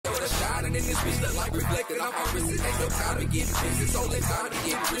shining in this bitch, look like reflecting off our wrists. Ain't no time to get busy, so let's time to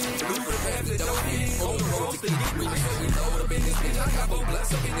get rich. Move for the path that don't end, on the road to get rich. So we load up in this bitch, I got more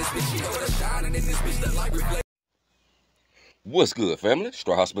blunts up in this bitch. She know the shining in this bitch, look like reflecting. What's good, family?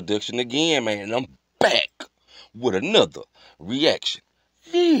 Straw House Production again, man. And I'm back with another reaction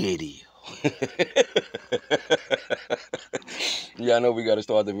video. Y'all know we got to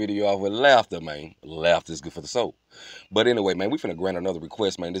start the video off with laughter, man. Laughter is good for the soul. But anyway, man, we finna grant another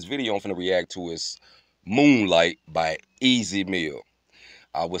request, man. This video I'm finna react to is Moonlight by Easy Meal.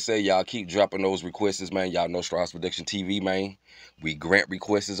 I would say y'all keep dropping those requests, man. Y'all know Straw House Production TV, man. We grant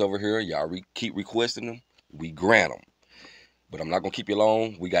requests over here. Y'all keep requesting them. We grant them. But I'm not going to keep you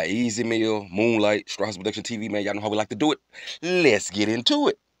long. We got Easy Meal, Moonlight, Straw House Production TV, man. Y'all know how we like to do it. Let's get into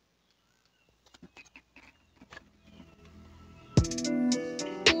it.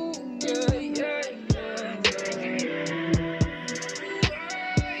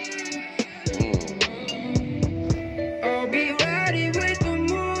 I'll be riding with the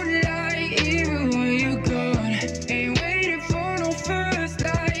moonlight, even when you're gone. Ain't waiting for no first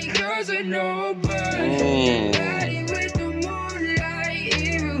light, 'cause I know but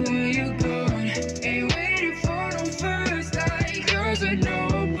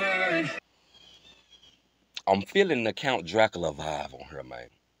I'm feeling the Count Dracula vibe on her, man.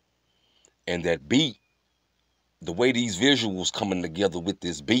 And that beat, the way these visuals coming together with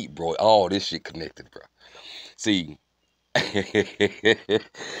this beat, bro, all this shit connected, bro. See,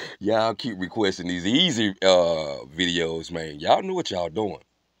 y'all keep requesting these easy videos, man. Y'all know what y'all doing.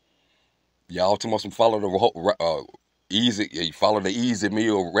 Y'all talking about some follow the easy, you follow the Easy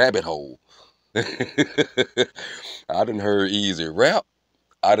Meal rabbit hole. I done heard Easy rap.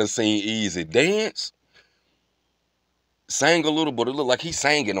 I done seen Easy dance. Sang a little, but it looked like he's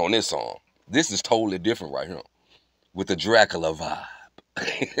singing on this song. This is totally different right here, with the Dracula vibe.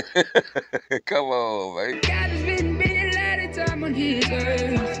 Come on, man. God has been a lot of time on his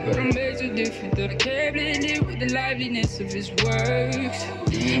earth, but I'm made so different that I can't blend it with the liveliness of his works.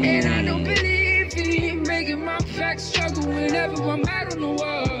 And I don't believe in making my facts struggle whenever I'm out on the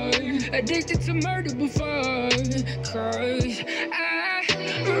wall. Addicted to murder before, 'cause I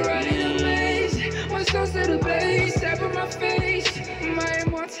run in a maze. My soul's to the base, step on my face. My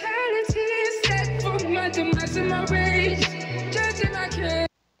immortality is set for my demise and my rage. Judging I can't.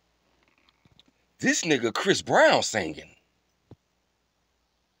 This nigga Chris Brown singing.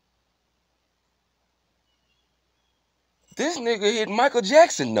 This nigga hit Michael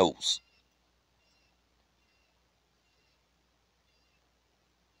Jackson notes.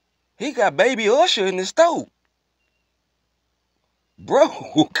 He got Baby Usher in his throat. Bro,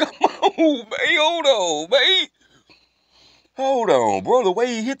 come on, man. Hold on, man. Hold on, bro. The way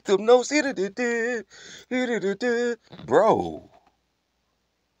he hit them notes. Bro.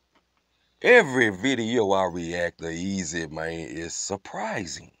 Every video I react to Easy, man, is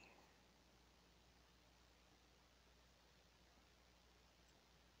surprising.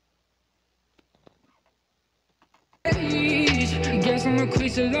 Guess I'm a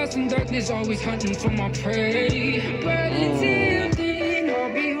creature lost in darkness, always hunting for my prey. But until then,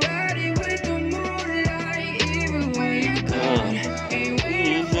 I'll be riding with the moonlight, even when you're gone. Ain't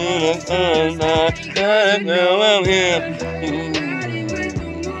waiting for the first light, 'cause I know I'm here. Riding with the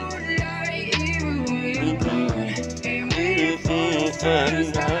moonlight, even when you're gone. Ain't waiting for the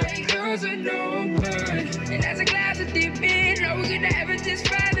first light, 'cause I know but. And as a glass of deep in, are we gonna ever just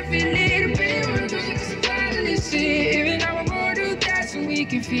find the feeling? Even though I'm more to that, so we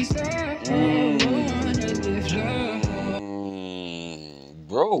can feast on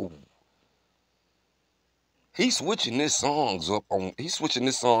bro, he's switching this song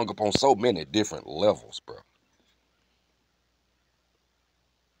up on so many different levels, bro.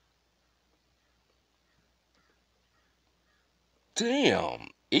 Damn,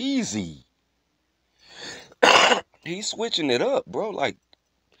 Easy. He's switching it up, bro. Like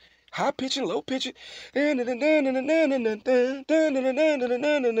high pitch and low pitch.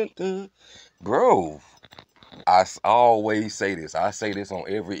 Bro, I always say this. I say this on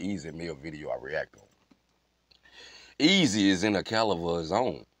every Easy Meal video I react on. Easy is in a caliber of his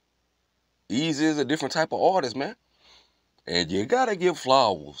own. Easy is a different type of artist, man. And you gotta give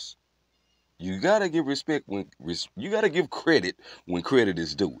flowers. You gotta give respect when you gotta give credit when credit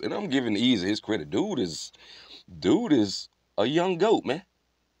is due. And I'm giving Easy his credit. Dude is a young goat, man.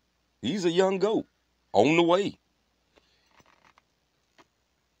 He's a young goat on the way.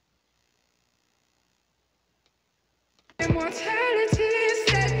 Immortality is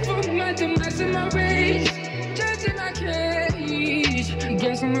set for my demise and my rage. Judging I cage.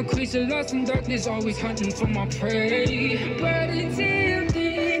 Guess I'm a creature lost in darkness, always hunting for my prey. But until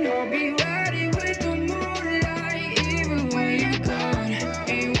then, I'll be right.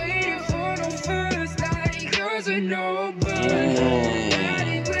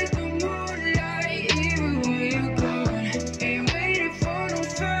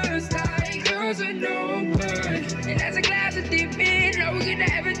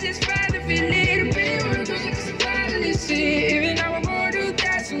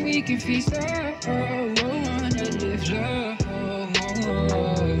 we can feast on. Wanna live low,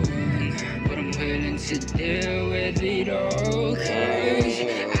 but I'm willing to deal with it all. 'Cause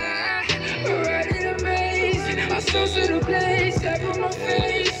I'm right in a maze. I saw to the place, step on my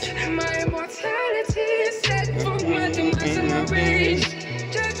face. My immortality is set for my demise and my rage.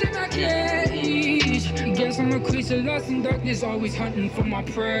 Judging my cage. Guess I'm a creature lost in darkness, always hunting for my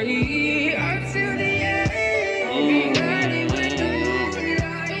prey. Until the end, I'll be riding with the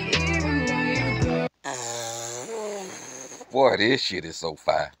moonlight, even when you're gone. Boy, this shit is so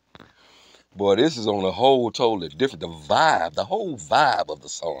fire. Boy, this is on a whole totally different, the whole vibe of the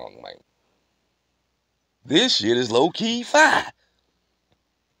song, man. This shit is low-key fire.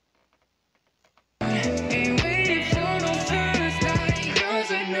 Ain't waiting for no first light,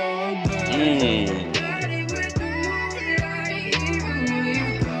 'cause I know riding with the moonlight, even when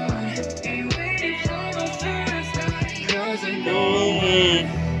you're gone. Ain't waiting for no first light, 'cause I know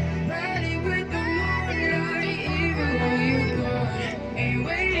riding with the moonlight, even when you're gone. Ain't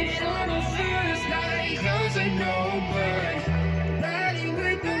waiting for no first light, 'cause I know riding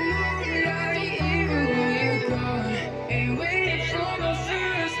with the moonlight, even when you're gone. Ain't waiting for no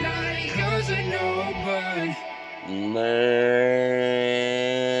first light, 'cause I know Man,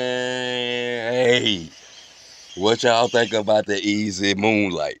 hey, what y'all think about the Easy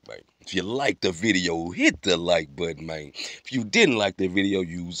Moonlight, man? If you liked the video, hit the like button, man. If you didn't like the video,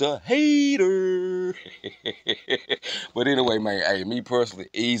 use a hater. But anyway, man, hey, me personally,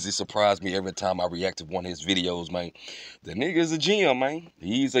 Easy surprised me every time I react to one of his videos, man. The nigga's a gem, man.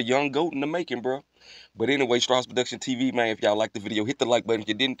 He's a young goat in the making, bro. But anyway, Strawhouse Production TV, man, if y'all liked the video, hit the like button. If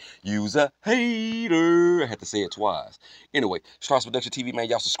you didn't, use a hater. I had to say it twice. Anyway, Strawhouse Production TV, man,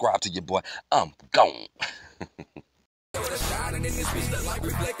 y'all subscribe to your boy. I'm gone. Shining in this bitch, the light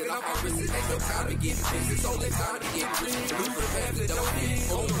reflected off our wrist. It ain't no time to get rich. It's only time to get rich. Move the path that don't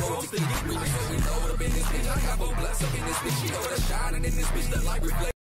fit. On the road to get rich. We load up in this bitch. I got more blunts up in this bitch. She know the shining in this bitch, the light reflected.